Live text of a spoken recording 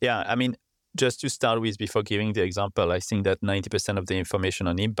Yeah, I mean, just to start with, before giving the example, I think that 90% of the information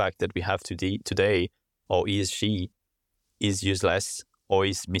on impact that we have today, or ESG, is useless or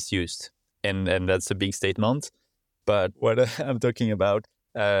is misused. And that's a big statement. But what I'm talking about,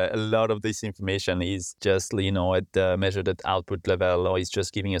 a lot of this information is just, measured at output level, or is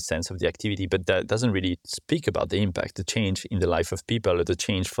just giving a sense of the activity, but that doesn't really speak about the impact, the change in the life of people, or the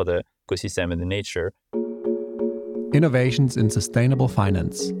change for the ecosystem and the nature. Innovations in Sustainable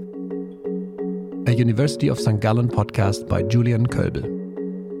Finance, a University of St. Gallen podcast by Julian Kölbel.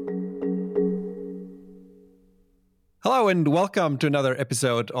 Hello and welcome to another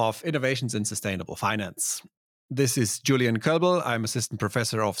episode of Innovations in Sustainable Finance. This is Julian Kölbel. I'm Assistant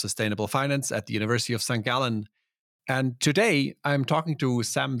Professor of Sustainable Finance at the University of St. Gallen. And today I'm talking to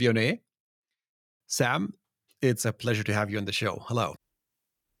Sam Vionnet. Sam, it's a pleasure to have you on the show. Hello.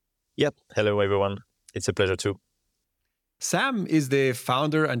 Yep. Hello, everyone. It's a pleasure too. Sam is the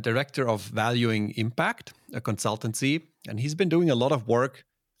founder and director of Valuing Impact, a consultancy, and he's been doing a lot of work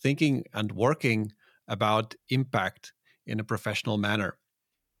thinking and working about impact in a professional manner.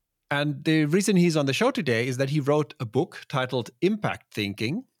 And the reason he's on the show today is that he wrote a book titled Impact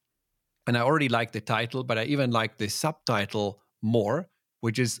Thinking. And I already like the title, but I even like the subtitle more,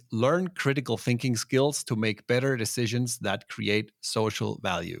 which is Learn Critical Thinking Skills to Make Better Decisions That Create Social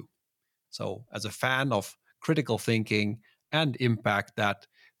Value. So as a fan of critical thinking and impact, that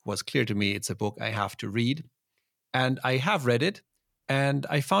was clear to me it's a book I have to read. And I have read it. And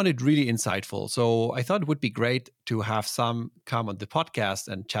I found it really insightful. So I thought it would be great to have Sam come on the podcast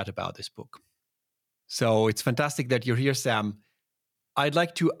and chat about this book. So it's fantastic that you're here, Sam. I'd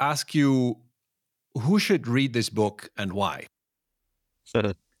like to ask you, who should read this book and why?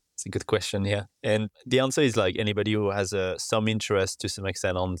 It's a good question, yeah. And the answer is like anybody who has some interest to some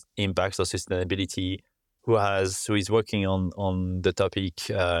extent on impacts or sustainability, who is working on the topic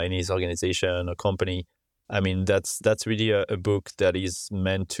in his organization or company. I mean, that's really a book that is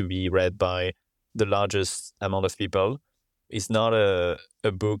meant to be read by the largest amount of people. It's not a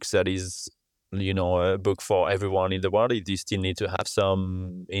book that is, a book for everyone in the world. You still need to have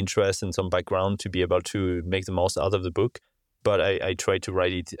some interest and some background to be able to make the most out of the book. But I try to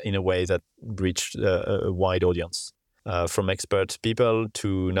write it in a way that reached a wide audience, from expert people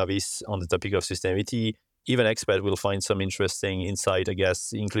to novice on the topic of sustainability. Even expert will find some interesting insight, I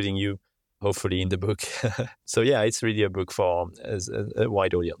guess, including you, hopefully in the book. So yeah, it's really a book for a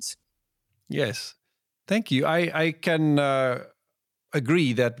wide audience. Yes, thank you. I can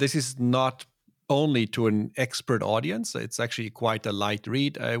agree that this is not only to an expert audience. It's actually quite a light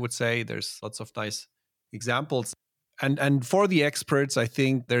read, I would say. There's lots of nice examples. And for the experts, I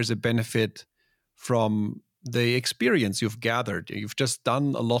think there's a benefit from the experience you've gathered. You've just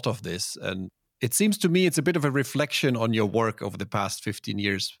done a lot of this. And it seems to me it's a bit of a reflection on your work over the past 15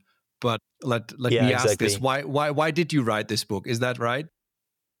 years. But let me ask this: why did you write this book? Is that right?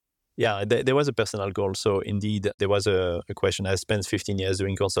 Yeah, there was a personal goal. So indeed, there was a question. I spent 15 years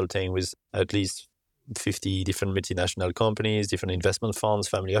doing consulting with at least 50 different multinational companies, different investment funds,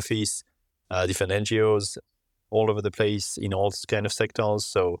 family office, different NGOs, all over the place in all kind of sectors.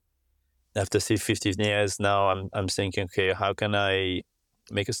 So after 15 years now, I'm thinking, okay, how can I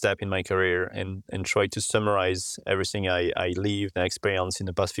make a step in my career and try to summarize everything I lived and experienced in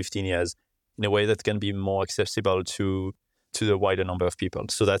the past 15 years in a way that can be more accessible to the wider number of people.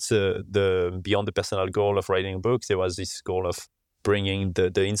 So that's the beyond the personal goal of writing a book. There was this goal of bringing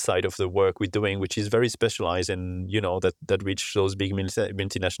the insight of the work we're doing, which is very specialized, and that reach those big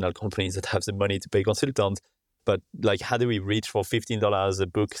multinational companies that have the money to pay consultants. But like, how do we reach for $15? A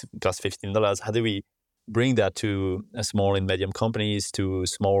book costs $15. How do we bring that to small and medium companies, to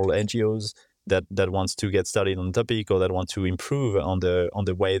small NGOs that wants to get started on the topic, or that want to improve on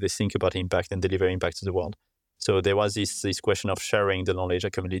the way they think about impact and deliver impact to the world? So there was this question of sharing the knowledge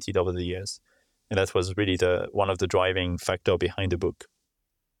accumulated over the years. And that was really one of the driving factor behind the book.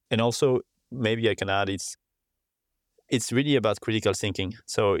 And also, maybe I can add, it's really about critical thinking.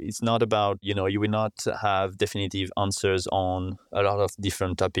 So it's not about, you will not have definitive answers on a lot of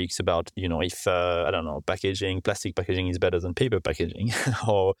different topics about, if, plastic packaging is better than paper packaging,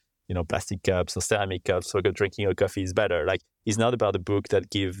 or, plastic cups or ceramic cups for drinking a coffee is better. Like, it's not about a book that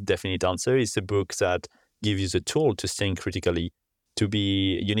gives definite answer. It's a book that gives you the tool to think critically.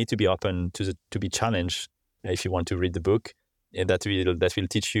 You need to be open to be challenged if you want to read the book. And that will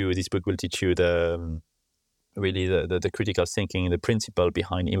teach you, this book will teach you the critical thinking, the principle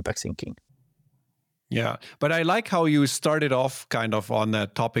behind impact thinking. Yeah, but I like how you started off kind of on a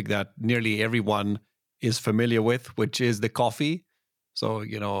topic that nearly everyone is familiar with, which is the coffee. So,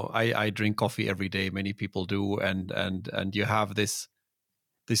 I drink coffee every day. Many people do. And you have this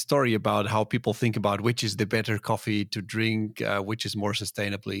this story about how people think about which is the better coffee to drink, which is more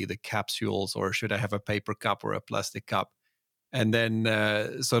sustainably, the capsules, or should I have a paper cup or a plastic cup? And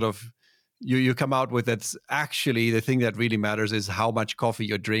then sort of you come out with that's actually the thing that really matters is how much coffee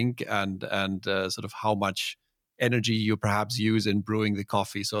you drink and sort of how much energy you perhaps use in brewing the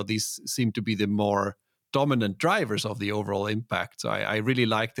coffee. So these seem to be the more dominant drivers of the overall impact. So I really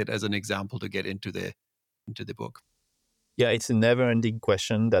liked it as an example to get into the book. Yeah, it's a never-ending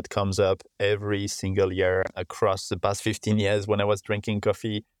question that comes up every single year across the past 15 years when I was drinking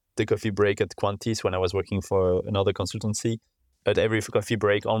coffee, the coffee break at Quantis when I was working for another consultancy. At every coffee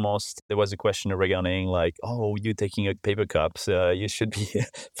break, almost, there was a question regarding like, oh, you're taking a paper cups. You should be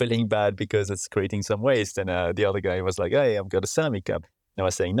feeling bad because it's creating some waste. And the other guy was like, hey, I've got a ceramic cup. And I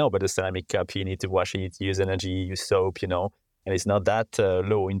was saying, no, but a ceramic cup, you need to wash it, use energy, use soap, and it's not that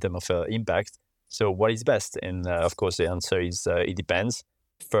low in terms of impact. So what is best? And of course, the answer is it depends.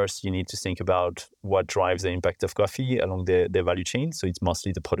 First, you need to think about what drives the impact of coffee along the value chain. So it's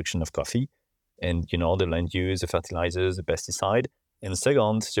mostly the production of coffee and, the land use, the fertilizers, the pesticide. And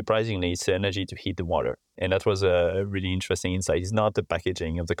second, surprisingly, it's the energy to heat the water. And that was a really interesting insight. It's not the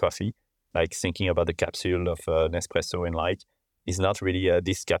packaging of the coffee, like thinking about the capsule of Nespresso and like, it's not really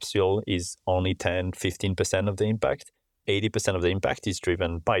this capsule is only 10, 15% of the impact. 80% of the impact is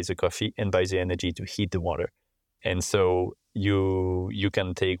driven by the coffee and by the energy to heat the water. And so you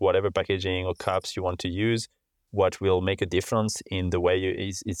can take whatever packaging or cups you want to use. What will make a difference in the way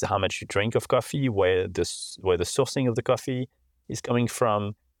is how much you drink of coffee, where the sourcing of the coffee is coming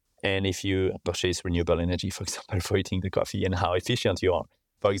from, and if you purchase renewable energy, for example, for heating the coffee, and how efficient you are.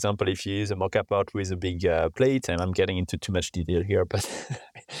 For example, if you use a mocha pot with a big plate, and I'm getting into too much detail here, but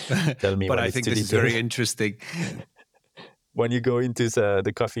tell me. But when I it's think too this is detailed. very interesting. When you go into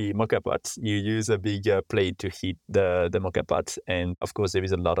the coffee mocha pot, you use a big plate to heat the mocha pot. And of course, there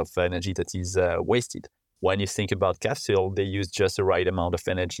is a lot of energy that is wasted. When you think about capsule, they use just the right amount of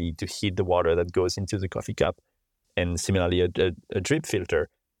energy to heat the water that goes into the coffee cup. And similarly, a drip filter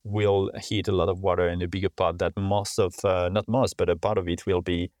will heat a lot of water in a bigger pot that but a part of it will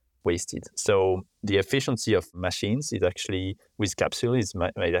be wasted. So the efficiency of machines is actually, with capsule, is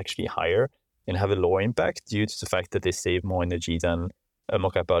actually higher and have a lower impact due to the fact that they save more energy than a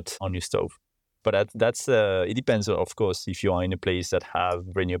mocha pot on your stove. But that's it depends, of course, if you are in a place that have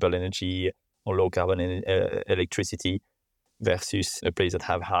renewable energy or low carbon electricity versus a place that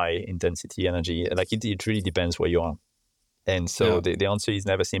have high intensity energy. Like it really depends where you are. And so the answer is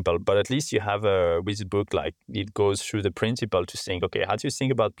never simple, but at least you have with the book, like it goes through the principle to think, okay, how do you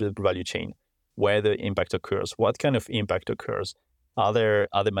think about the value chain, where the impact occurs, what kind of impact occurs, are there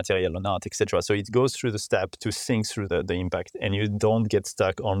material or not, etc. So it goes through the step to think through the impact, and you don't get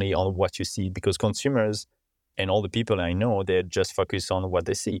stuck only on what you see, because consumers and all the people I know, they just focus on what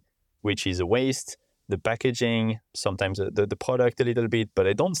they see, which is a waste, the packaging, sometimes the product a little bit, but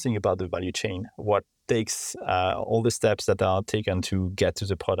I don't think about the value chain, what takes all the steps that are taken to get to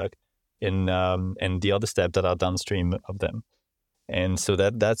the product and the other steps that are downstream of them. And so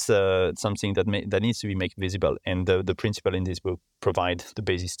that's something that needs to be made visible. And the principle in this book provide the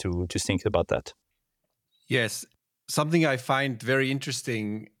basis to think about that. Yes. Something I find very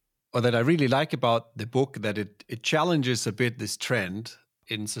interesting, or that I really like about the book, that it challenges a bit this trend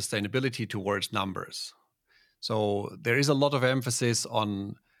in sustainability towards numbers. So there is a lot of emphasis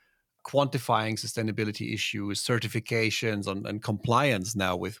on quantifying sustainability issues, certifications, and compliance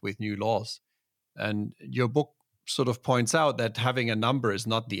now with new laws. And your book sort of points out that having a number is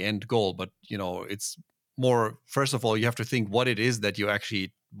not the end goal, but it's more, first of all, you have to think what it is that you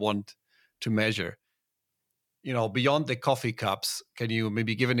actually want to measure. Beyond the coffee cups, can you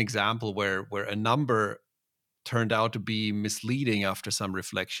maybe give an example where a number turned out to be misleading after some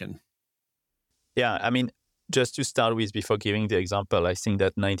reflection? Yeah, I mean, just to start with, before giving the example, I think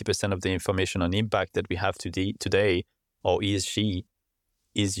that 90% of the information on impact that we have today, or ESG,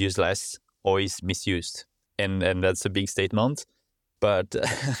 is useless or is misused. And that's a big statement. But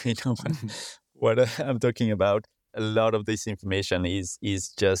what I'm talking about, a lot of this information is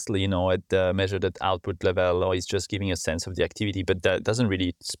just, measured at output level, or is just giving a sense of the activity, but that doesn't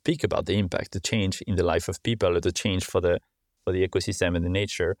really speak about the impact, the change in the life of people, or the change for the ecosystem and the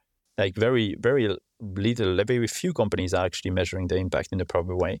nature. Like very, very little, very few companies are actually measuring the impact in the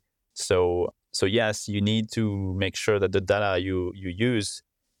proper way. So yes, you need to make sure that the data you use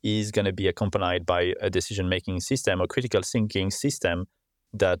is going to be accompanied by a decision-making system or critical thinking system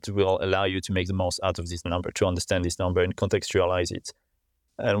that will allow you to make the most out of this number, to understand this number and contextualize it.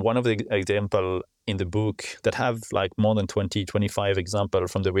 And one of the examples in the book that have like more than 20, 25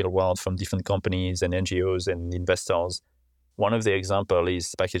 examples from the real world, from different companies and NGOs and investors, One of the examples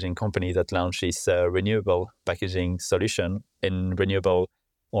is a packaging company that launched this renewable packaging solution in renewable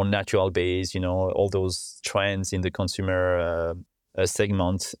or natural base. All those trends in the consumer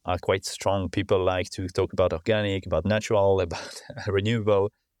segment are quite strong. People like to talk about organic, about natural, about renewable.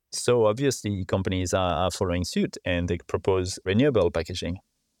 So obviously companies are following suit and they propose renewable packaging.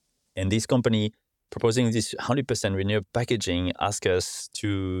 And this company proposing this 100% renewable packaging asked us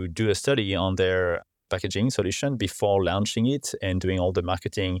to do a study on their packaging solution before launching it and doing all the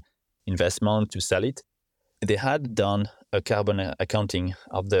marketing investment to sell it. They had done a carbon accounting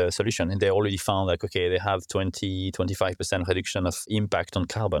of the solution, and they already found they have 20-25% reduction of impact on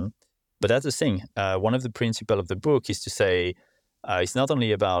carbon. But that's the thing. One of the principles of the book is to say it's not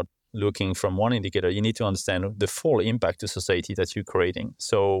only about looking from one indicator, you need to understand the full impact to society that you're creating.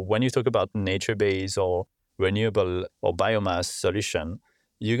 So when you talk about nature-based or renewable or biomass solution,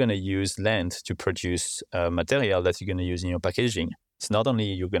 you're going to use land to produce material that you're going to use in your packaging. It's not only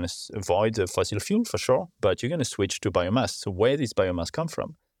you're going to avoid the fossil fuel for sure, but you're going to switch to biomass. So where does biomass come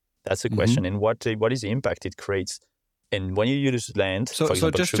from? That's the question. And what is the impact it creates? And when you use land, for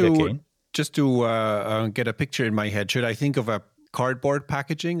example, sugarcane. Just to get a picture in my head, should I think of a cardboard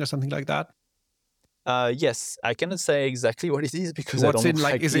packaging or something like that? Yes, I cannot say exactly what it is because what's I don't in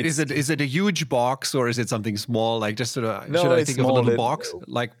like is it a huge box or is it something small? Like just should I think of a little box,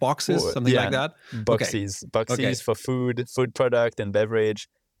 like boxes, something like that? Boxes for food product and beverage.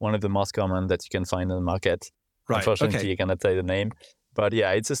 One of the most common that you can find on the market. Right. Unfortunately, I cannot tell you the name, but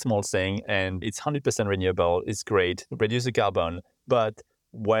yeah, it's a small thing and it's 100% renewable. It's great, reduce the carbon, but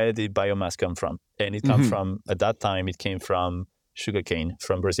where did biomass come from? And it comes from, at that time, it came from sugarcane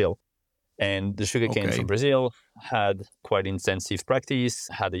from Brazil. And the sugarcane from Brazil had quite intensive practice,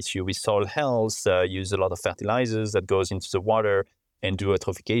 had issue with soil health, used a lot of fertilizers that goes into the water and do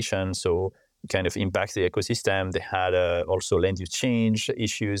eutrophication, so kind of impact the ecosystem. They had also land use change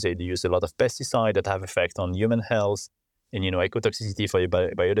issues. They used a lot of pesticide that have effect on human health and, ecotoxicity for your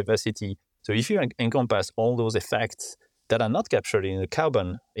biodiversity. So if you encompass all those effects that are not captured in the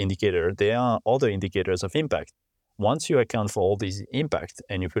carbon indicator, there are other indicators of impact. Once you account for all these impact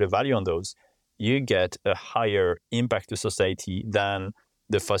and you put a value on those, you get a higher impact to society than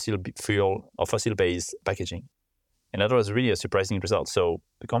the fossil fuel or fossil-based packaging. And that was really a surprising result. So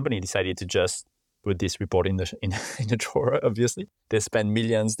the company decided to just put this report in the drawer, obviously. They spent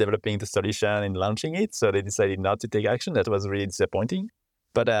millions developing the solution and launching it, so they decided not to take action. That was really disappointing.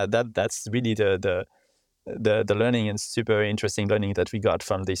 But that's really the learning and super interesting learning that we got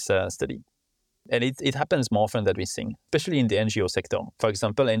from this study. And it happens more often than we think, especially in the NGO sector. For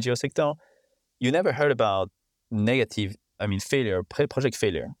example, NGO sector, you never heard about failure, project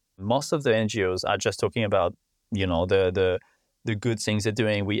failure. Most of the NGOs are just talking about, the good things they're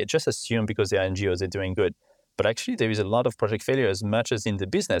doing. We just assume because they're NGOs, they're doing good. But actually, there is a lot of project failure as much as in the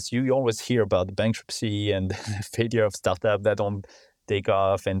business. You always hear about bankruptcy and failure of startups that don't take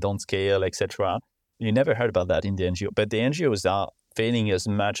off and don't scale, etc. You never heard about that in the NGO. But the NGOs are failing as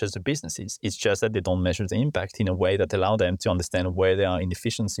much as the businesses. It's just that they don't measure the impact in a way that allow them to understand where there are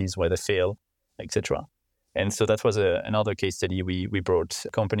inefficiencies, where they fail, etc. And so that was another case study. We brought a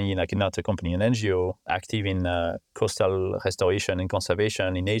company, an NGO, active in coastal restoration and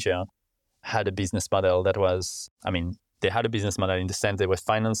conservation in Asia, had a business model that was, they had a business model in the sense they were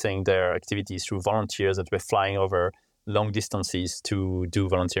financing their activities through volunteers that were flying over long distances to do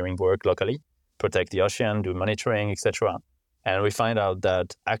volunteering work locally, protect the ocean, do monitoring, etc. And we find out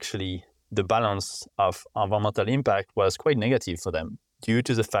that actually the balance of environmental impact was quite negative for them due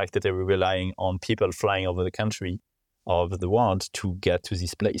to the fact that they were relying on people flying over the country, over the world to get to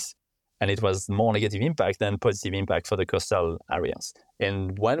this place. And it was more negative impact than positive impact for the coastal areas.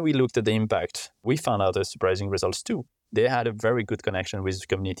 And when we looked at the impact, we found out surprising results too. They had a very good connection with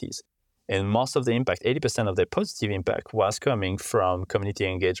communities. And most of the impact, 80% of the positive impact was coming from community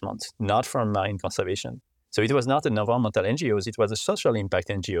engagement, not from marine conservation. So it was not an environmental NGOs, it was a social impact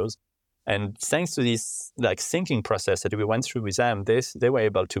NGOs. And thanks to this thinking process that we went through with them, they were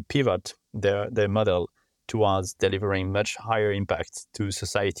able to pivot their model towards delivering much higher impact to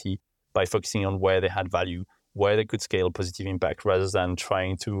society by focusing on where they had value, where they could scale positive impact rather than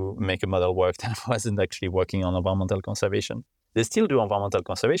trying to make a model work that wasn't actually working on environmental conservation. They still do environmental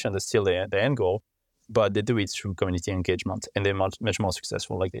conservation, that's still their end goal, but they do it through community engagement and they're much more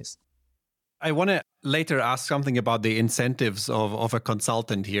successful like this. I want to later ask something about the incentives of a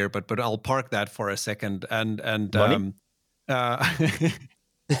consultant here, but I'll park that for a second. Money?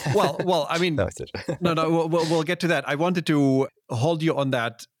 Well, I mean, no, we'll get to that. I wanted to hold you on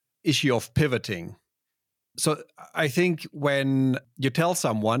that issue of pivoting. So I think when you tell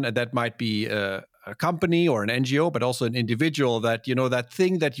someone, and that might be a a company or an NGO, but also an individual, that, that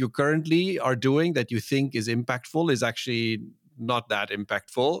thing that you currently are doing that you think is impactful is actually not that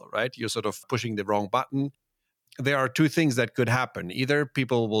impactful, right? You're sort of pushing the wrong button. There are two things that could happen. Either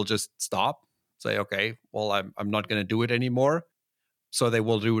people will just stop, say, okay, well, I'm not going to do it anymore. So they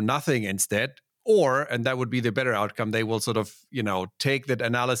will do nothing instead. Or, and that would be the better outcome, they will sort of, take that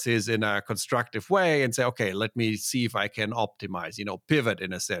analysis in a constructive way and say, okay, let me see if I can optimize, pivot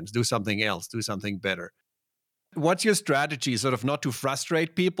in a sense, do something else, do something better. What's your strategy, sort of not to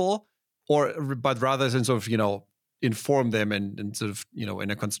frustrate people, but rather than sort of, inform them and sort of, in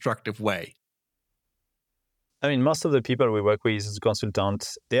a constructive way? I mean, most of the people we work with as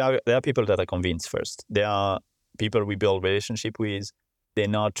consultants, they are people that are convinced first. They are people we build relationship with. They're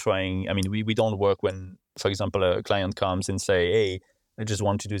not trying, I mean, we don't work when, for example, a client comes and say, hey, I just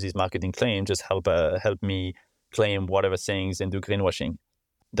want to do this marketing claim, just help me claim whatever things and do greenwashing.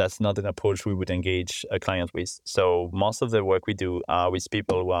 That's not an approach we would engage a client with. So most of the work we do are with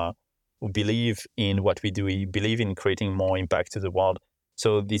people who believe in what we do, we believe in creating more impact to the world.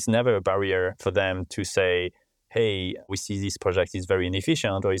 So there's never a barrier for them to say, hey, we see this project is very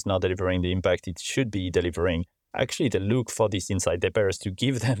inefficient or is not delivering the impact it should be delivering. Actually, they look for this insight. They better to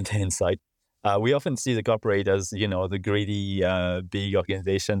give them the insight. We often see the corporate as, the greedy, big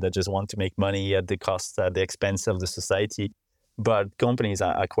organization that just want to make money at the expense of the society. But companies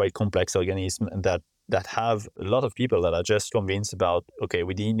are quite complex organisms that have a lot of people that are just convinced about, okay,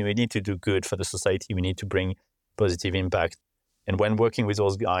 we need to do good for the society. We need to bring positive impact. And when working with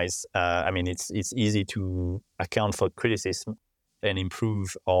those guys, it's easy to account for criticism and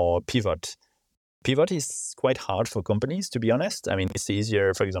improve or pivot. Pivot is quite hard for companies, to be honest. I mean, it's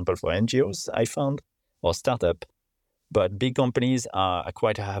easier, for example, for NGOs, I found, or startup. But big companies have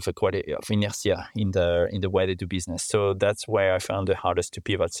quite of inertia in the way they do business. So that's where I found the hardest to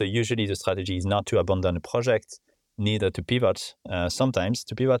pivot. So usually the strategy is not to abandon a project, neither to pivot, sometimes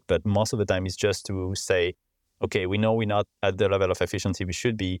to pivot, but most of the time it's just to say, okay, we know we're not at the level of efficiency we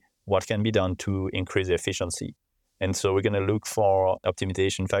should be. What can be done to increase the efficiency? And so we're going to look for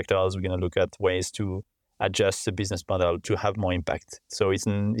optimization factors. We're going to look at ways to adjust the business model to have more impact. So it's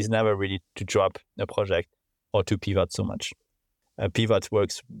never really to drop a project or to pivot so much. Pivot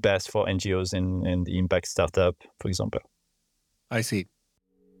works best for NGOs and the impact startup, for example. I see.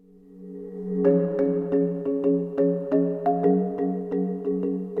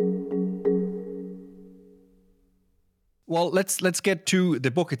 Well, let's get to the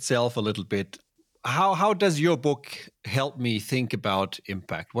book itself a little bit. How does your book help me think about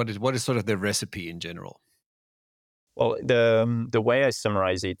impact? What is sort of the recipe in general? Well, the way I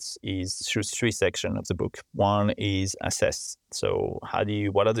summarize it is through three sections of the book. One is assess. So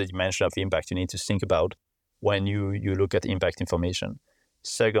what are the dimensions of impact you need to think about when you look at impact information?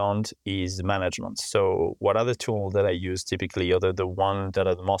 Second is management. So what are the tools that I use typically, or the ones that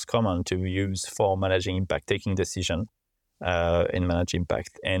are the most common to use for managing impact, taking decision and manage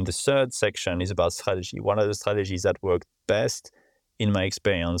impact? And the third section is about strategy. What are the strategies that work best, in my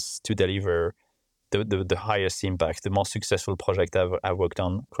experience, to deliver the highest impact, the most successful project I've worked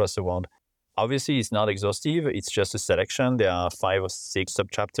on across the world? Obviously, it's not exhaustive. It's just a selection. There are 5 or 6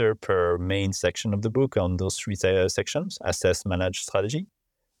 subchapters per main section of the book on those 3 sections: assess, manage, strategy.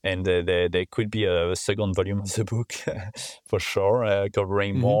 And there could be a second volume of the book for sure,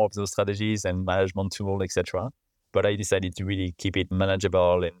 covering more of those strategies and management tools, etc. But I decided to really keep it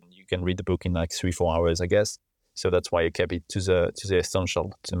manageable, and you can read the book in like 3-4 hours, I guess. So that's why I kept it to the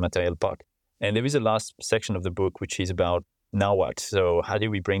essential, to the material part. And there is a last section of the book which is about now what. So how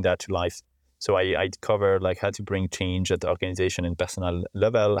do we bring that to life? So I cover like how to bring change at the organization and personal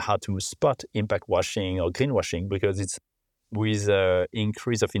level, how to spot impact washing or greenwashing, because it's with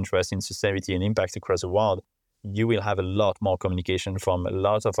increase of interest in sustainability and impact across the world, you will have a lot more communication from a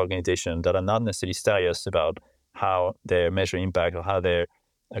lot of organizations that are not necessarily serious about how they measure impact or how they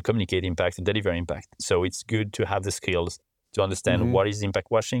communicate impact and deliver impact. So it's good to have the skills to understand what is impact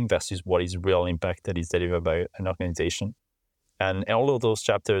washing versus what is real impact that is delivered by an organization. And all of those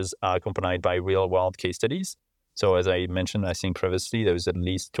chapters are accompanied by real world case studies. So as I mentioned, I think previously, there was at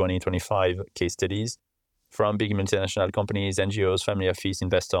least 20, 25 case studies from big multinational companies, NGOs, family office,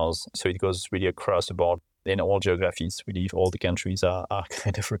 investors. So it goes really across the board in all geographies. Really, all the countries are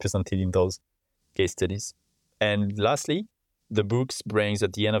kind of represented in those case studies. And lastly, the books brings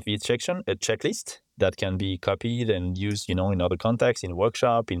at the end of each section a checklist that can be copied and used, in other contexts, in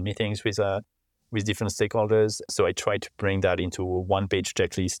workshop, in meetings with different stakeholders. So I try to bring that into a one-page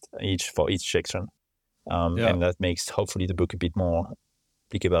checklist for each section. And that makes hopefully the book a bit more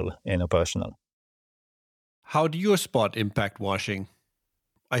applicable and operational. How do you spot impact washing?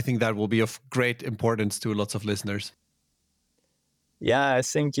 I think that will be of great importance to lots of listeners. Yeah, I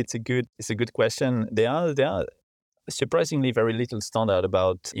think it's a good question. There are surprisingly very little standard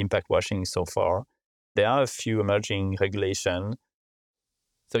about impact washing so far. There are a few emerging regulations.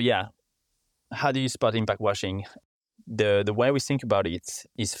 So yeah, how do you spot impact washing? The way we think about it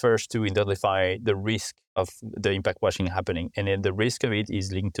is first to identify the risk of the impact washing happening. And then the risk of it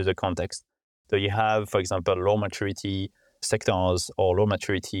is linked to the context. So you have, for example, low maturity sectors or low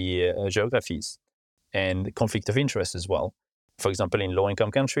maturity geographies and conflict of interest as well. For example, in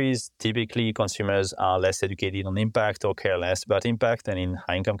low-income countries, typically consumers are less educated on impact or care less about impact than in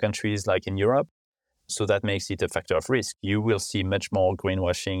high-income countries like in Europe. So that makes it a factor of risk. You will see much more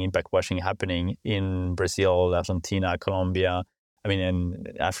greenwashing, impact washing happening in Brazil, Argentina, Colombia, and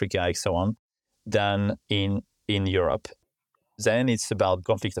Africa, and so on, than in Europe. Then it's about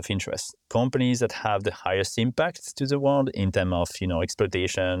conflict of interest. Companies that have the highest impact to the world in terms of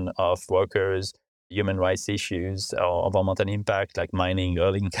exploitation of workers, human rights issues, or environmental impact like mining,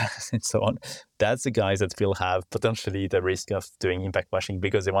 oil and gas, and so on. That's the guys that will have potentially the risk of doing impact washing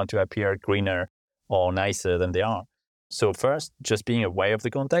because they want to appear greener or nicer than they are. So first, just being aware of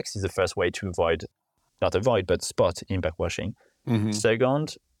the context is the first way to but spot impact washing. Mm-hmm.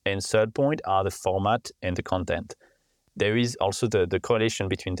 Second and third point are the format and the content. There is also the correlation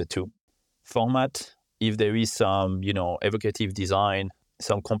between the two. Format, if there is some, evocative design,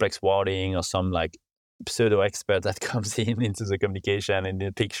 some complex wording or some like pseudo expert that comes into the communication in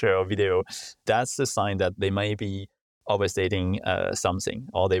the picture or video, that's a sign that they may be overstating something,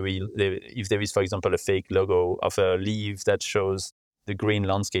 or if there is, for example, a fake logo of a leaf that shows the green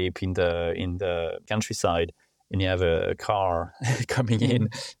landscape in the countryside, and you have a car coming in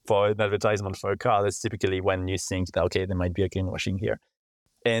for an advertisement for a car, that's typically when you think that, okay, there might be a greenwashing here.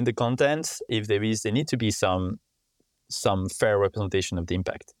 And the content, if there need to be some fair representation of the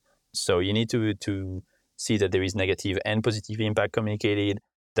impact. So you need to see that there is negative and positive impact communicated,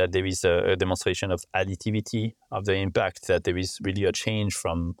 that there is a demonstration of additivity of the impact, that there is really a change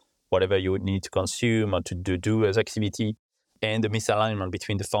from whatever you would need to consume or to do as activity. And the misalignment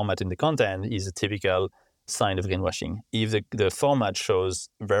between the format and the content is a typical sign of greenwashing. If the format shows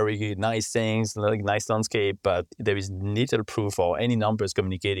very nice things, like nice landscape, but there is little proof or any numbers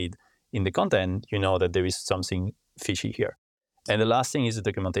communicated in the content, you know that there is something fishy here. And the last thing is the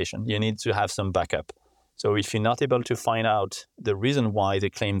documentation. You need to have some backup. So if you're not able to find out the reason why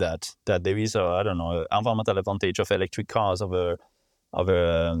they claim that there is environmental advantage of electric cars over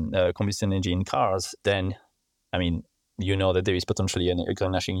combustion engine cars, then, you know that there is potentially a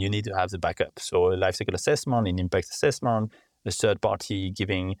greenwashing. You need to have the backup. So a life cycle assessment, an impact assessment, a third party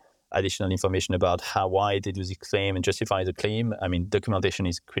giving additional information about why they do the claim and justify the claim. Documentation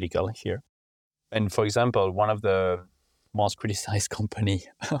is critical here. And for example, one of the most criticized company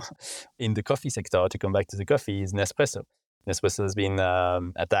in the coffee sector, to come back to the coffee, is Nespresso. Nespresso has been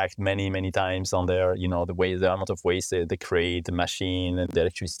attacked many, many times on their, the amount of waste they create, the machine, and the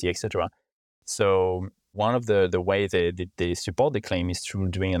electricity, etc. So one of the way they support the claim is through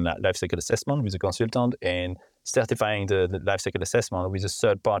doing a life cycle assessment with a consultant and certifying the life cycle assessment with a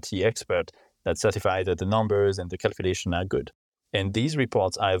third-party expert that certifies that the numbers and the calculation are good. And these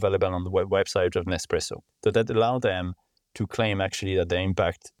reports are available on the website of Nespresso. So that allow them to claim actually that the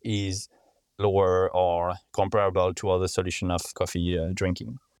impact is lower or comparable to other solution of coffee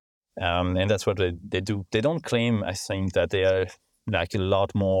drinking. And that's what they do. They don't claim, I think, that they are like a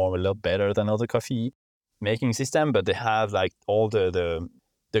lot better than other coffee making system, but they have like all the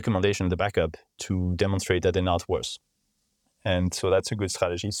documentation, the backup to demonstrate that they're not worse. And so that's a good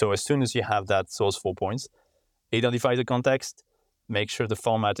strategy. So as soon as you have those 4 points, identify the context, make sure the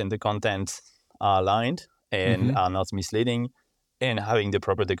format and the content are aligned and are not misleading, and having the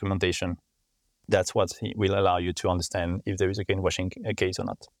proper documentation. That's what will allow you to understand if there is a greenwashing case or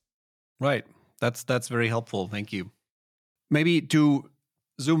not. Right. That's very helpful. Thank you. Maybe to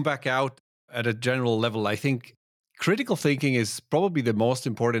zoom back out at a general level, I think critical thinking is probably the most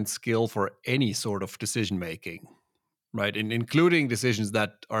important skill for any sort of decision making, right? And including decisions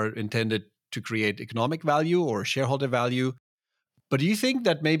that are intended to create economic value or shareholder value. But do you think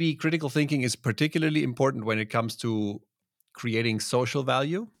that maybe critical thinking is particularly important when it comes to creating social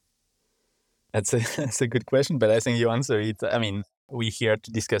value? That's a good question, but I think you answer it. We're here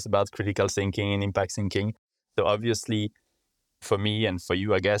to discuss about critical thinking and impact thinking. So obviously, for me and for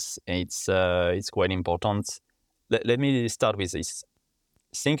you, I guess, it's quite important. Let me start with this.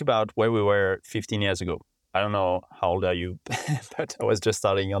 Think about where we were 15 years ago. I don't know how old are you, but I was just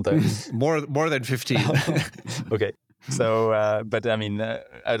starting on the... more than 15. Okay. But I mean,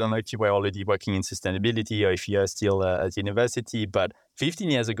 I don't know if you were already working in sustainability or if you are still at university, but 15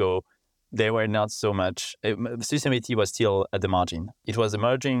 years ago, they were not so much. Sustainability was still at the margin. It was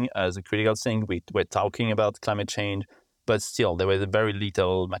emerging as a critical thing. We were talking about climate change, but still, there was a very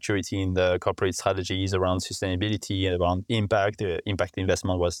little maturity in the corporate strategies around sustainability and around impact. Impact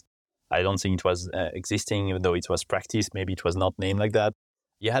investment was, I don't think it was existing, even though it was practiced. Maybe it was not named like that.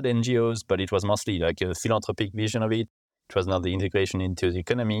 You had NGOs, but it was mostly like a philanthropic vision of it. It was not the integration into the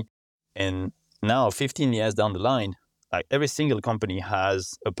economy. And now, 15 years down the line, like every single company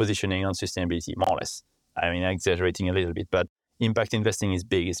has a positioning on sustainability, more or less. I mean, exaggerating a little bit, but impact investing is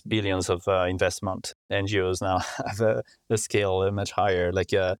big. It's billions of investment. NGOs now have a scale much higher. Like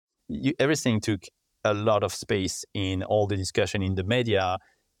everything took a lot of space in all the discussion in the media,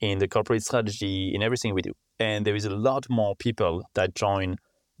 in the corporate strategy, in everything we do. And there is a lot more people that join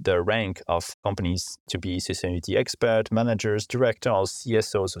the rank of companies to be sustainability expert, managers, directors,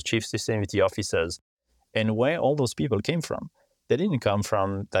 CSOs, or chief sustainability officers. And where all those people came from. They didn't come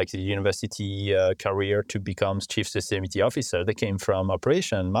from like the university career to become chief sustainability officer. They came from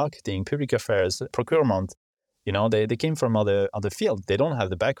operation, marketing, public affairs, procurement. You know, they came from other fields. They don't have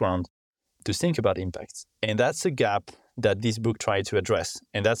the background to think about impacts. And that's a gap that this book tried to address.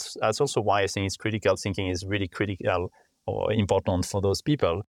 And that's also why I think it's critical thinking is really critical or important for those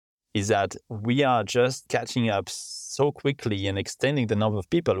people, is that we are just catching up so quickly and extending the number of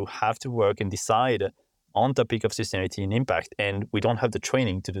people who have to work and decide on topic of sustainability and impact, and we don't have the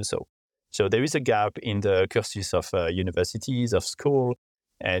training to do so. So there is a gap in the courses of universities, of school,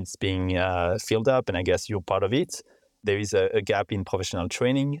 and it's being filled up, and I guess you're part of it. There is a gap in professional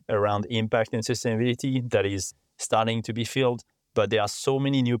training around impact and sustainability that is starting to be filled, but there are so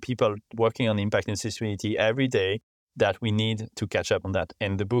many new people working on impact and sustainability every day that we need to catch up on that.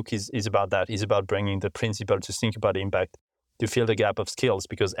 And the book is about that. It's about bringing the principle to think about impact, to fill the gap of skills,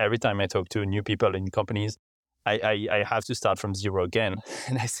 because every time I talk to new people in companies, I have to start from zero again.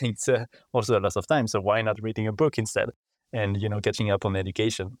 And I think it's also a lot of time. So why not reading a book instead and, catching up on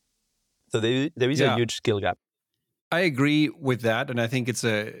education? So there is a huge skill gap. I agree with that. And I think it's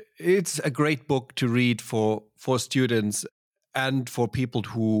a great book to read for students and for people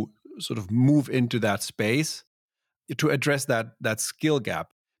who sort of move into that space to address that skill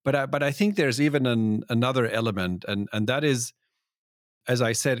gap. But I think there's even another element, and that is, as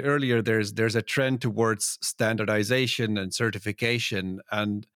I said earlier, there's a trend towards standardization and certification.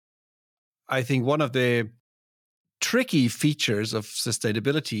 And I think one of the tricky features of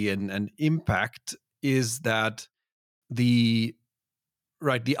sustainability and impact is that the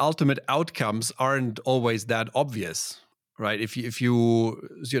ultimate outcomes aren't always that obvious, right? If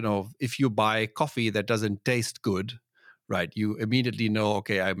you buy coffee that doesn't taste good, right, you immediately know,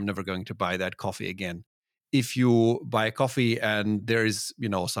 okay, I'm never going to buy that coffee again. If you buy coffee and there is,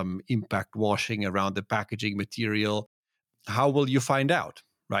 some impact washing around the packaging material, how will you find out,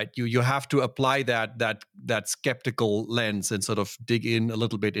 right? You have to apply that skeptical lens and sort of dig in a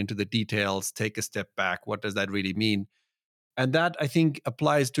little bit into the details, take a step back. What does that really mean? And that, I think,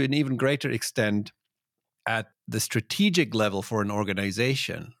 applies to an even greater extent at the strategic level for an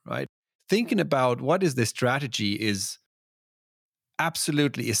organization, right? Thinking about what is the strategy is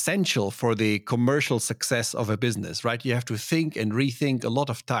absolutely essential for the commercial success of a business, right? You have to think and rethink a lot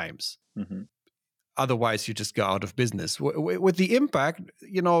of times. Mm-hmm. Otherwise, you just go out of business. With the impact,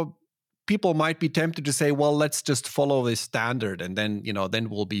 people might be tempted to say, well, let's just follow this standard and then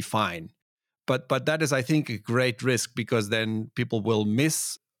we'll be fine. But that is, I think, a great risk, because then people will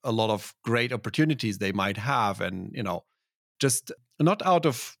miss a lot of great opportunities they might have, and just not out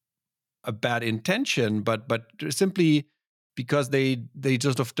of a bad intention, but simply because they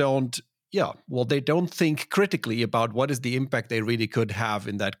just don't they don't think critically about what is the impact they really could have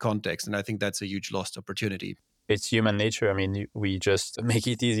in that context. And I think that's a huge lost opportunity. It's human nature. I mean, we just make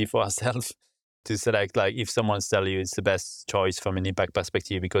it easy for ourselves to select, like, if someone's telling you it's the best choice from an impact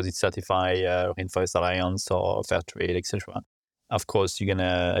perspective because it's certified Rainforest Alliance or Fair Trade, etc. Of course, you're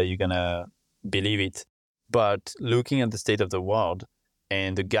gonna believe it. But looking at the state of the world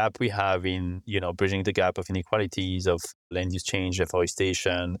and the gap we have in, bridging the gap of inequalities, of land use change,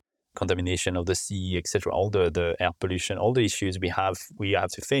 deforestation, contamination of the sea, etc., all the air pollution, all the issues we have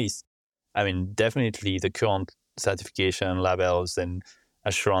to face. I mean, definitely the current certification labels and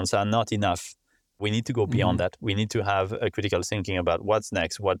assurance are not enough. We need to go beyond that. We need to have a critical thinking about what's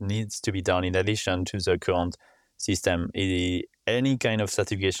next, what needs to be done in addition to the current system. Any kind of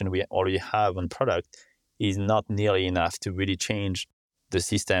certification we already have on product is not nearly enough to really change the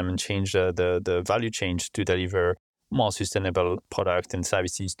system and change the value chain to deliver more sustainable product and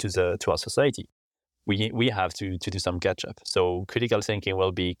services to our society. we have to do some catch up. So critical thinking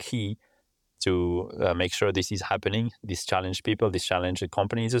will be key to make sure this is happening. This challenge people, this challenge the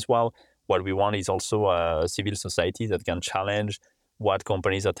companies as well. What we want is also a civil society that can challenge what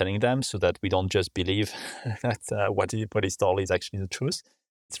companies are telling them, so that we don't just believe that what is told is actually the truth.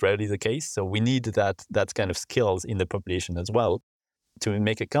 It's rarely the case. So we need that kind of skills in the population as well to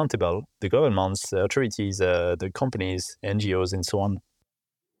make accountable the governments, the authorities, the companies, NGOs, and so on.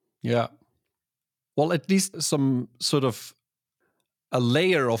 Yeah. Well, at least some sort of a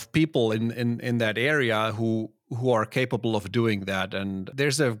layer of people in that area who are capable of doing that. And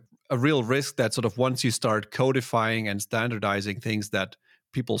there's a real risk that sort of once you start codifying and standardizing things, that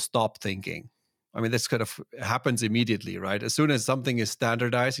people stop thinking. I mean, this kind of happens immediately, right? As soon as something is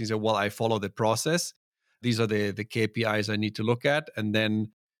standardized, you say, well, I follow the process. These are the KPIs I need to look at. And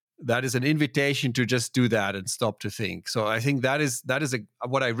then that is an invitation to just do that and stop to think. So I think that is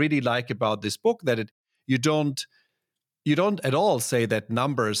what I really like about this book, that you don't at all say that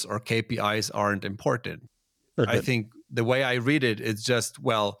numbers or KPIs aren't important. I think the way I read it is just,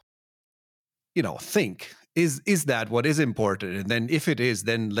 well, think, is that what is important? And then if it is,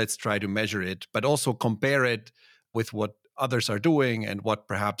 then let's try to measure it, but also compare it with what others are doing and what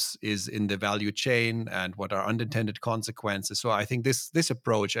perhaps is in the value chain and what are unintended consequences. So I think this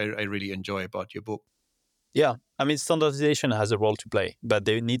approach I really enjoy about your book. Yeah, I mean, standardization has a role to play, but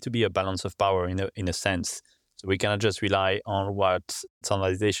there need to be a balance of power in a sense. So we cannot just rely on what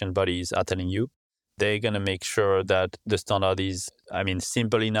standardization bodies are telling you. They're going to make sure that the standard is,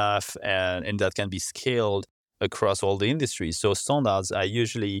 simple enough and that can be scaled across all the industries. So standards are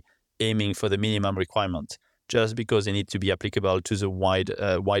usually aiming for the minimum requirement, just because they need to be applicable to the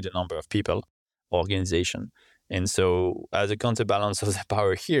wider number of people, organization. And so as a counterbalance of the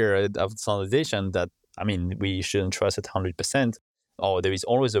power here of standardization, we shouldn't trust it 100%, or there is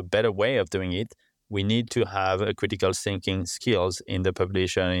always a better way of doing it. We need to have a critical thinking skills in the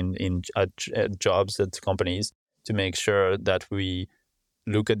population, in jobs at companies, to make sure that we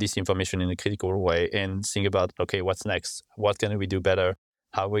look at this information in a critical way and think about, okay, what's next? What can we do better?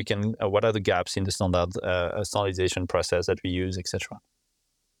 How we can? What are the gaps in the standardization process that we use, etc.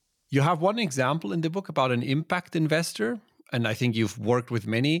 You have one example in the book about an impact investor, and I think you've worked with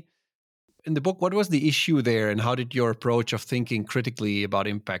many. In the book, what was the issue there, and how did your approach of thinking critically about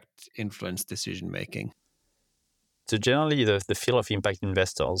impact influence decision making? So generally, the field of impact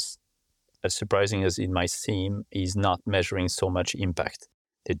investors, as surprising as it might seem, is not measuring so much impact.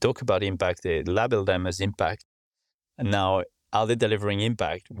 They talk about impact, they label them as impact. And now, are they delivering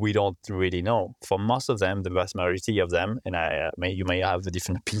impact? We don't really know. For most of them, the vast majority of them, and you may have a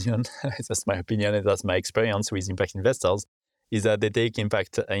different opinion, that's my opinion and that's my experience with impact investors, is that they take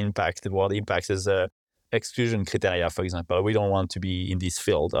the word impact as a exclusion criteria, for example. We don't want to be in this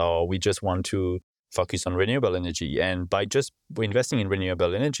field, or we just want to focus on renewable energy. And by just investing in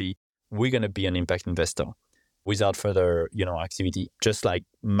renewable energy, we're going to be an impact investor without further, activity, just like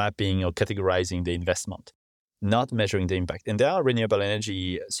mapping or categorizing the investment, not measuring the impact. And there are renewable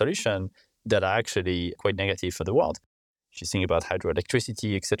energy solutions that are actually quite negative for the world. If you think about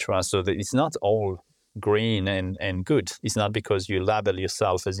hydroelectricity, etc. So that it's not all green and good. It's not because you label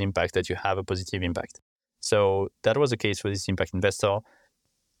yourself as impact that you have a positive impact. So that was the case for this impact investor.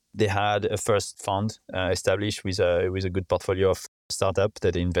 They had a first fund established with a good portfolio of startup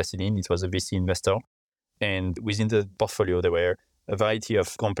that they invested in. It was a VC investor. And within the portfolio, there were a variety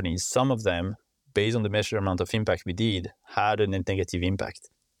of companies. Some of them, based on the measurement of impact we did, had a negative impact.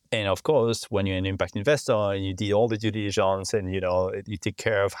 And of course, when you're an impact investor and you did all the due diligence and you take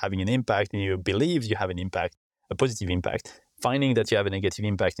care of having an impact and you believe you have an impact, a positive impact, finding that you have a negative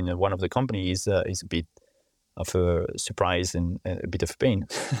impact in one of the companies is a bit of a surprise and a bit of pain.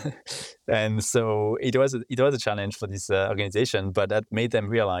 And so it was a challenge for this organization, but that made them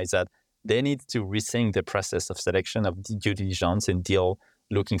realize that they need to rethink the process of selection of due diligence and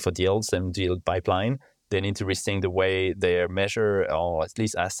looking for deals and deal pipeline. They need to rethink the way they measure or at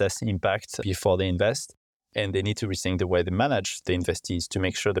least assess impact before they invest. And they need to rethink the way they manage the investees to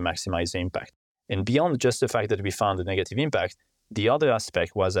make sure they maximize the impact. And beyond just the fact that we found a negative impact, the other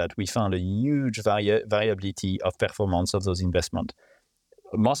aspect was that we found a huge variability of performance of those investments.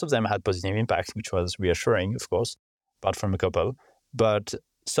 Most of them had positive impact, which was reassuring, of course, apart from a couple. But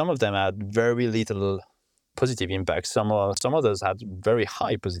some of them had very little positive impact. Some others had very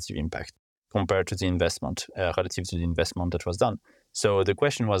high positive impact compared to the investment, relative to the investment that was done. So the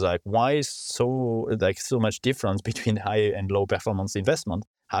question was why so much difference between high and low performance investment?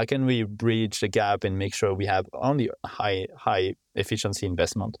 How can we bridge the gap and make sure we have only high efficiency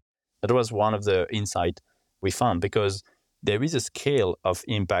investment? That was one of the insight we found, because there is a scale of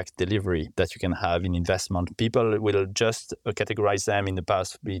impact delivery that you can have in investment. People will just categorize them in the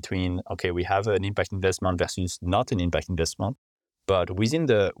past between, okay, we have an impact investment versus not an impact investment. But within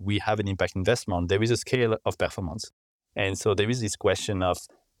the we have an impact investment, there is a scale of performance. And so there is this question of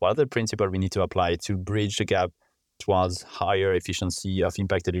what are the principles we need to apply to bridge the gap towards higher efficiency of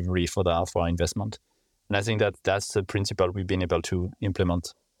impact delivery for our investment. And I think that that's the principle we've been able to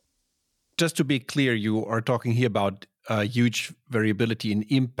implement. Just to be clear, you are talking here about huge variability in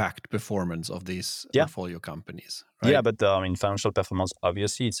impact performance of these portfolio companies, right? Yeah, but in financial performance,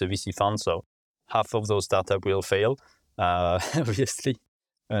 obviously, it's a VC fund, so half of those startups will fail, obviously,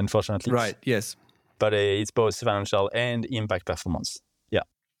 unfortunately. Right, yes. But it's both financial and impact performance. Yeah.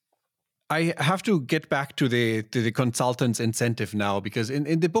 I have to get back to the consultant's incentive now, because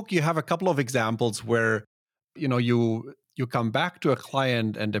in the book you have a couple of examples where you come back to a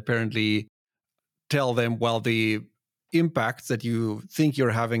client and apparently tell them, well, the impacts that you think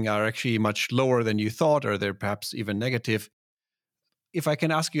you're having are actually much lower than you thought, or they're perhaps even negative. If I can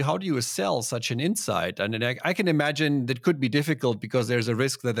ask you, how do you sell such an insight? And I can imagine that could be difficult because there's a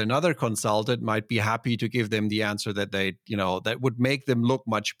risk that another consultant might be happy to give them the answer that that would make them look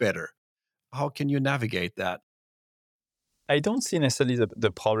much better. How can you navigate that? I don't see necessarily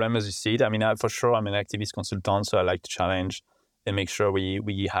the problem as you see it. I mean, for sure, I'm an activist consultant, so I like to challenge and make sure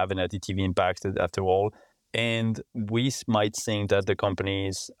we have an additive impact after all. And we might think that the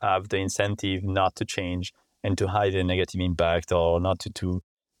companies have the incentive not to change and to hide a negative impact, or not to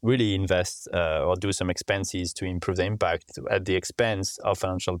really invest or do some expenses to improve the impact at the expense of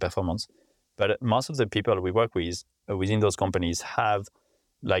financial performance. But most of the people we work with within those companies have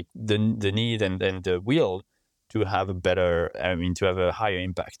like the need and the will to have to have a higher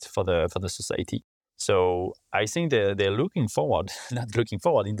impact for the society. So I think they're looking forward, not looking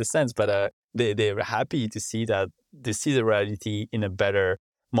forward in the sense, but they're happy to see the reality in a better,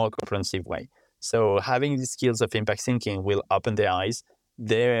 more comprehensive way. So having the skills of impact thinking will open their eyes.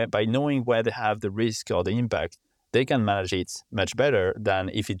 By knowing where they have the risk or the impact, they can manage it much better than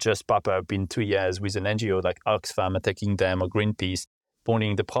if it just pop up in 2 years with an NGO like Oxfam attacking them or Greenpeace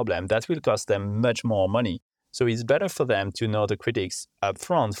pointing the problem. That will cost them much more money. So it's better for them to know the critics up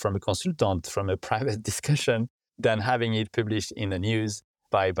front from a consultant, from a private discussion, than having it published in the news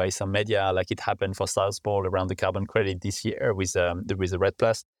by some media, like it happened for South Pole around the carbon credit this year with the Red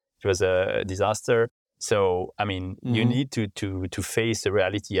Plus. It was a disaster. So, I mean, you need to face the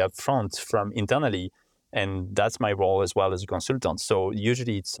reality up front from internally. And that's my role as well as a consultant. So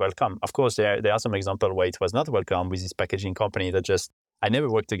usually it's welcome. Of course, there are some examples where it was not welcome with this packaging company that just, I never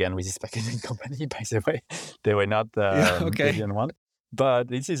worked again with this packaging company, by the way. They were not the Indian one. But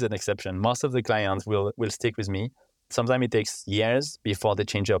this is an exception. Most of the clients will stick with me. Sometimes it takes years before they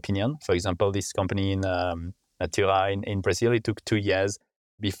change their opinion. For example, this company in Natura in Brazil, it took 2 years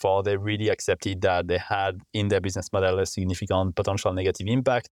before they really accepted that they had in their business model a significant potential negative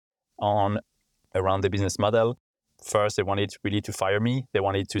impact around the business model. First, they wanted really to fire me. They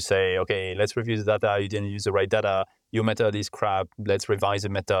wanted to say, okay, let's review the data. You didn't use the right data. Your method is crap. Let's revise the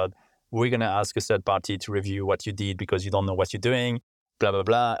method. We're going to ask a third party to review what you did because you don't know what you're doing, blah, blah,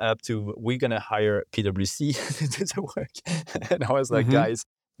 blah, up to we're going to hire PwC to do the work. And I was like, guys,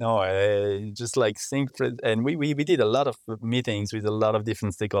 no, just like think. And we did a lot of meetings with a lot of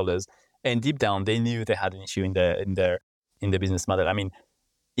different stakeholders. And deep down, they knew they had an issue in the business model. I mean,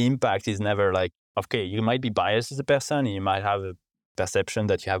 impact is never like, okay, you might be biased as a person. You might have a perception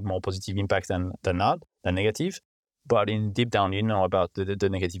that you have more positive impact than negative. But in deep down, you know about the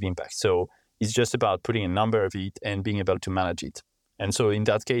negative impact. So it's just about putting a number of it and being able to manage it. And so in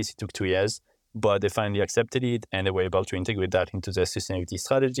that case, it took 2 years, but they finally accepted it and they were able to integrate that into their sustainability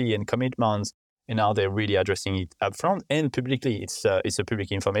strategy and commitments. And now they're really addressing it upfront and publicly. It's a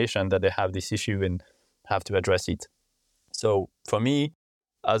public information that they have this issue and have to address it. So for me,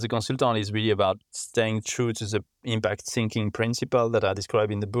 as a consultant, is really about staying true to the impact thinking principle that I describe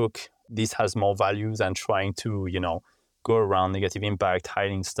in the book. This has more value than trying to, go around negative impact,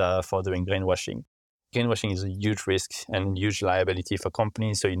 hiding stuff, or doing greenwashing. Greenwashing is a huge risk and huge liability for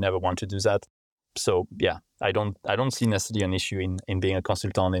companies, so you never want to do that. So yeah, I don't see necessarily an issue in being a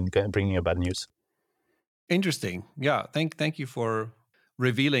consultant and bringing about news. Interesting. Yeah, thank you for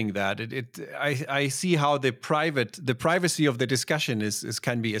revealing that. I see how the privacy of the discussion is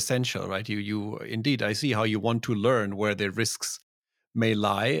can be essential, right? You indeed, I see how you want to learn where the risks may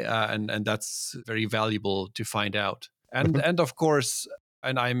lie, and that's very valuable to find out. And of course,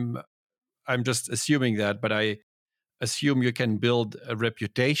 and I'm just assuming that, but I assume you can build a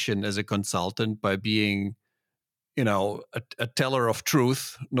reputation as a consultant by being a teller of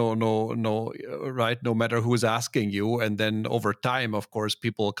truth, right? No matter who's asking you. And then over time, of course,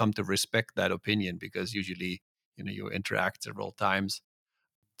 people come to respect that opinion because usually, you interact several times.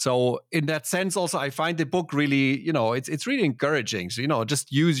 So in that sense, also, I find the book really, it's really encouraging. So,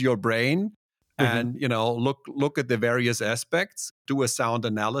 just use your brain Mhm. and, look at the various aspects, do a sound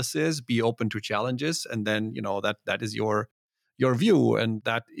analysis, be open to challenges. And then, that is your view. And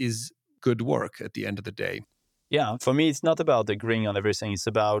that is good work at the end of the day. Yeah, for me, it's not about agreeing on everything. It's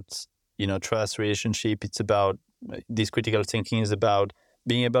about, trust, relationship. It's about this critical thinking is about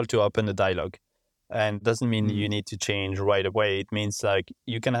being able to open a dialogue. And doesn't mean you need to change right away. It means like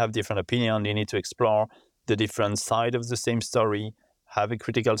you can have different opinion. You need to explore the different side of the same story, have a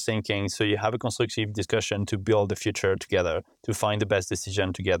critical thinking. So you have a constructive discussion to build the future together, to find the best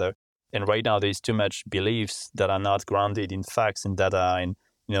decision together. And right now there's too much beliefs that are not grounded in facts and data and,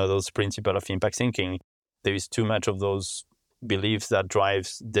 those principles of impact thinking. There is too much of those beliefs that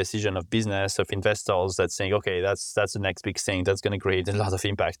drives decision of business, of investors that saying, okay, that's the next big thing that's going to create a lot of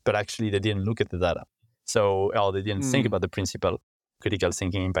impact. But actually they didn't look at the data. Or they didn't think about the principle, critical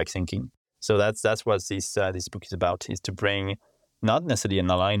thinking, impact thinking. So that's what this book is about, is to bring not necessarily an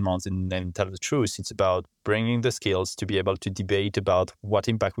alignment and tell the truth. It's about bringing the skills to be able to debate about what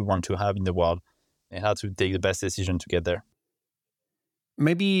impact we want to have in the world and how to take the best decision to get there.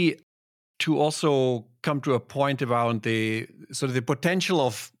 Maybe to also come to a point about the sort of the potential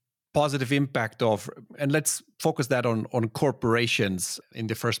of positive impact of, and let's focus that on corporations in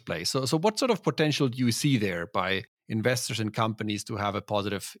the first place. So what sort of potential do you see there by investors and companies to have a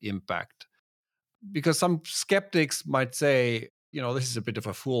positive impact? Because some skeptics might say, this is a bit of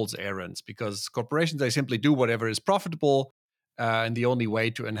a fool's errand because corporations, they simply do whatever is profitable. And the only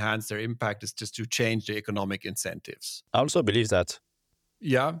way to enhance their impact is just to change the economic incentives. I also believe that.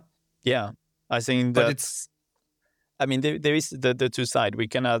 Yeah. Yeah. I think But that's, there is the two sides. We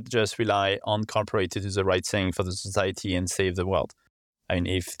cannot just rely on corporate to do the right thing for the society and save the world.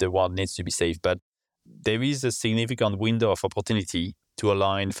 If the world needs to be saved. But there is a significant window of opportunity to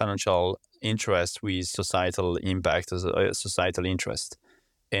align financial interest with societal impact as a societal interest.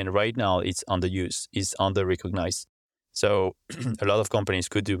 And right now it's underused, it's under-recognized. So a lot of companies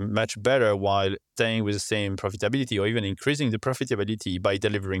could do much better while staying with the same profitability or even increasing the profitability by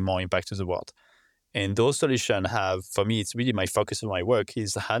delivering more impact to the world. And those solutions have, for me, it's really my focus of my work,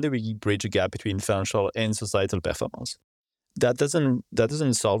 is how do we bridge a gap between financial and societal performance? That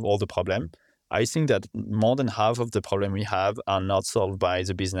doesn't solve all the problem. I think that more than half of the problem we have are not solved by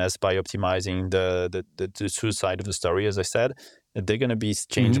the business, by optimizing the true side of the story, as I said. They're going to be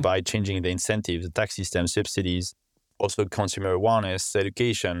changed by changing the incentives, the tax system, subsidies, also consumer awareness,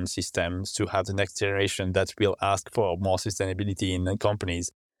 education systems to have the next generation that will ask for more sustainability in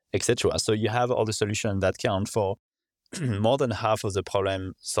companies, etc. So you have all the solutions that count for more than half of the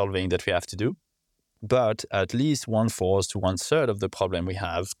problem solving that we have to do. But at least 1/4 to 1/3 of the problem we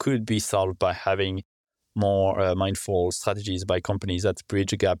have could be solved by having more mindful strategies by companies that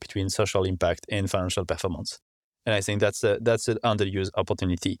bridge a gap between social impact and financial performance. And I think that's an underused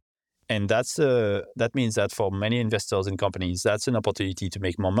opportunity. And that means that for many investors in companies, that's an opportunity to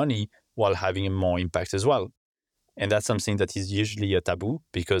make more money while having more impact as well. And that's something that is usually a taboo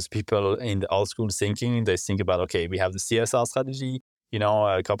because people in the old school thinking, they think about, okay, we have the CSR strategy,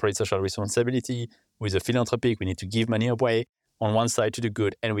 corporate social responsibility. With the philanthropic, we need to give money away on one side to do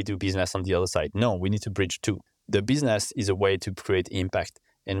good and we do business on the other side. No, we need to bridge two. The business is a way to create impact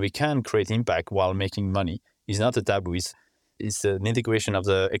and we can create impact while making money. It's not a taboo. It's an integration of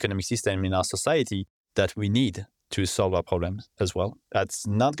the economic system in our society that we need to solve our problems as well. That's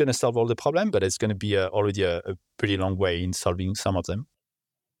not going to solve all the problem, but it's going to be already a pretty long way in solving some of them.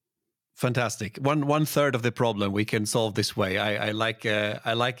 Fantastic. One third of the problem we can solve this way. I like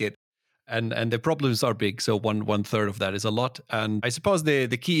it, and the problems are big. So one third of that is a lot. And I suppose the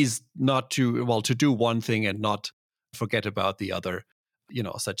key is not to do one thing and not forget about the other.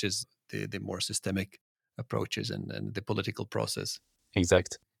 Such as the more systemic approaches and the political process.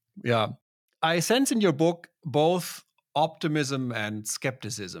 Exact. Yeah, I sense in your book both optimism and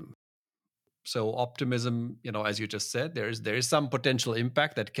skepticism. So optimism, as you just said, there is some potential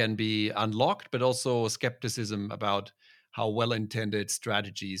impact that can be unlocked, but also skepticism about how well-intended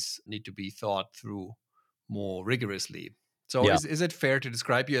strategies need to be thought through more rigorously. So Yeah. is it fair to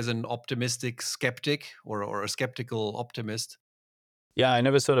describe you as an optimistic skeptic or a skeptical optimist? Yeah, I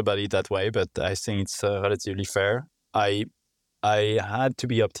never thought about it that way, but I think it's relatively fair. I had to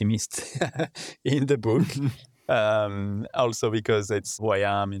be optimist in the book. Also because it's who I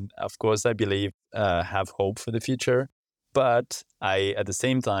am. And of course, I believe, have hope for the future. But I, at the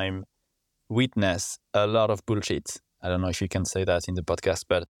same time, witness a lot of bullshit. I don't know if you can say that in the podcast,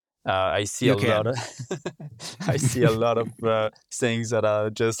 but I see You a lot of I see a lot of things that are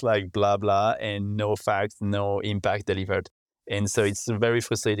just like blah blah and no facts, no impact delivered. And so it's very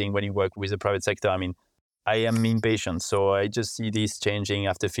frustrating when you work with the private sector. I mean, I am impatient, so I just see this changing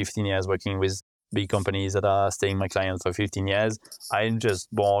after 15 years working with big companies that are staying my clients for 15 years. I'm just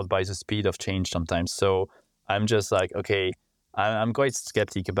bored by the speed of change sometimes. So I'm just like, okay, I'm quite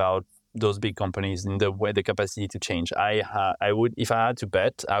skeptic about those big companies in the way the capacity to change. I would, if I had to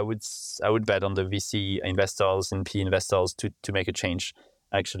bet, I would bet on the VC investors and PE investors to make a change.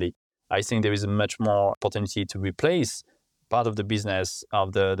 Actually, I think there is a much more opportunity to replace part of the business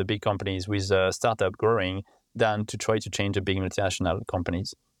of the big companies with a startup growing than to try to change the big multinational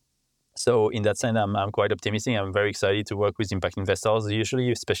companies. So in that sense, I'm quite optimistic. I'm very excited to work with impact investors, usually,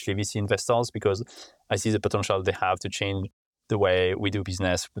 especially VC investors, because I see the potential they have to change the way we do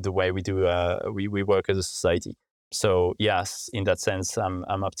business, the way we do we work as a society. So yes, in that sense, I'm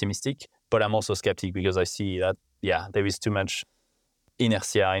optimistic, but I'm also skeptic because I see that there is too much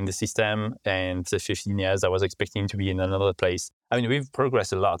inertia in the system, and the 15 years I was expecting to be in another place. I mean, we've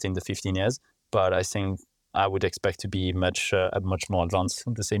progressed a lot in the 15 years, but I think I would expect to be much more advanced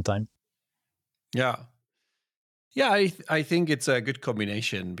at the same time. Yeah. I think it's a good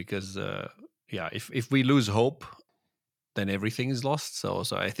combination because if we lose hope, then everything is lost. So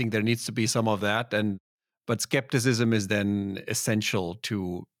I think there needs to be some of that, but skepticism is then essential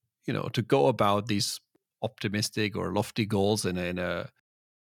to go about these optimistic or lofty goals in a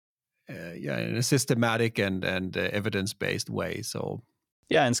systematic and evidence-based way. So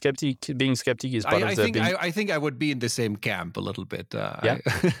yeah, and being skeptic is part of the. I think I would be in the same camp a little bit. Yeah,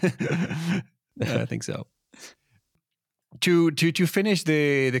 I think so. To finish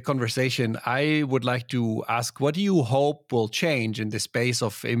the conversation, I would like to ask, what do you hope will change in the space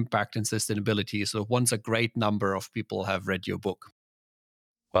of impact and sustainability? So once a great number of people have read your book.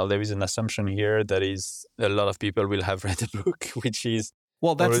 Well, there is an assumption here that is a lot of people will have read the book, which is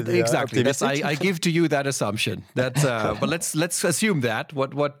that's exactly. I give to you that assumption. That's but let's assume that.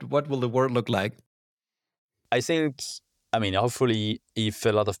 What will the world look like? I think, hopefully, if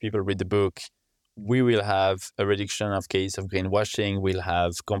a lot of people read the book, we will have a reduction of case of greenwashing. We'll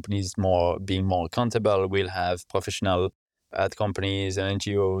have companies being more accountable. We'll have professional at companies and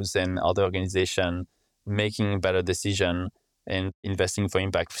NGOs and other organizations making better decisions and investing for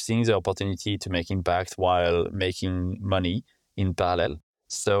impact, seeing the opportunity to make impact while making money in parallel.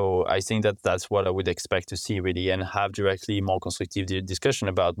 So I think that's what I would expect to see, really, and have directly more constructive discussion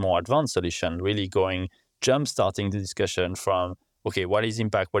about more advanced solution, really jump-starting the discussion from, okay, what is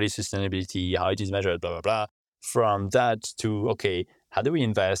impact, what is sustainability, how it is measured, blah, blah, blah. From that to, okay, how do we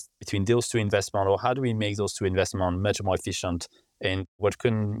invest between those two investments, or how do we make those two investments much more efficient? And what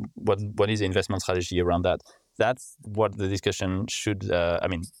is the investment strategy around that? That's what the discussion should,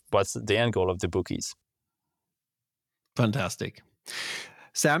 what's the end goal of the book is. Fantastic.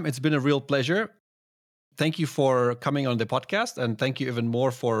 Sam, it's been a real pleasure. Thank you for coming on the podcast, and thank you even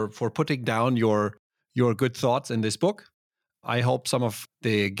more for putting down your good thoughts in this book. I hope some of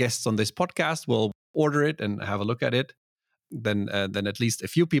the guests on this podcast will order it and have a look at it. Then at least a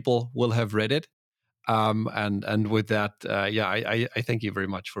few people will have read it. And with that, I thank you very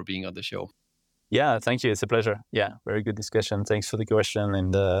much for being on the show. Yeah, thank you. It's a pleasure. Yeah, very good discussion. Thanks for the question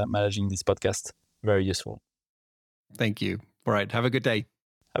and managing this podcast. Very useful. Thank you. All right. Have a good day.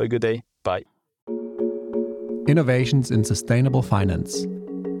 Have a good day. Bye. Innovations in Sustainable Finance,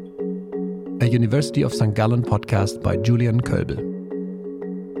 a University of St. Gallen podcast by Julian Köbel.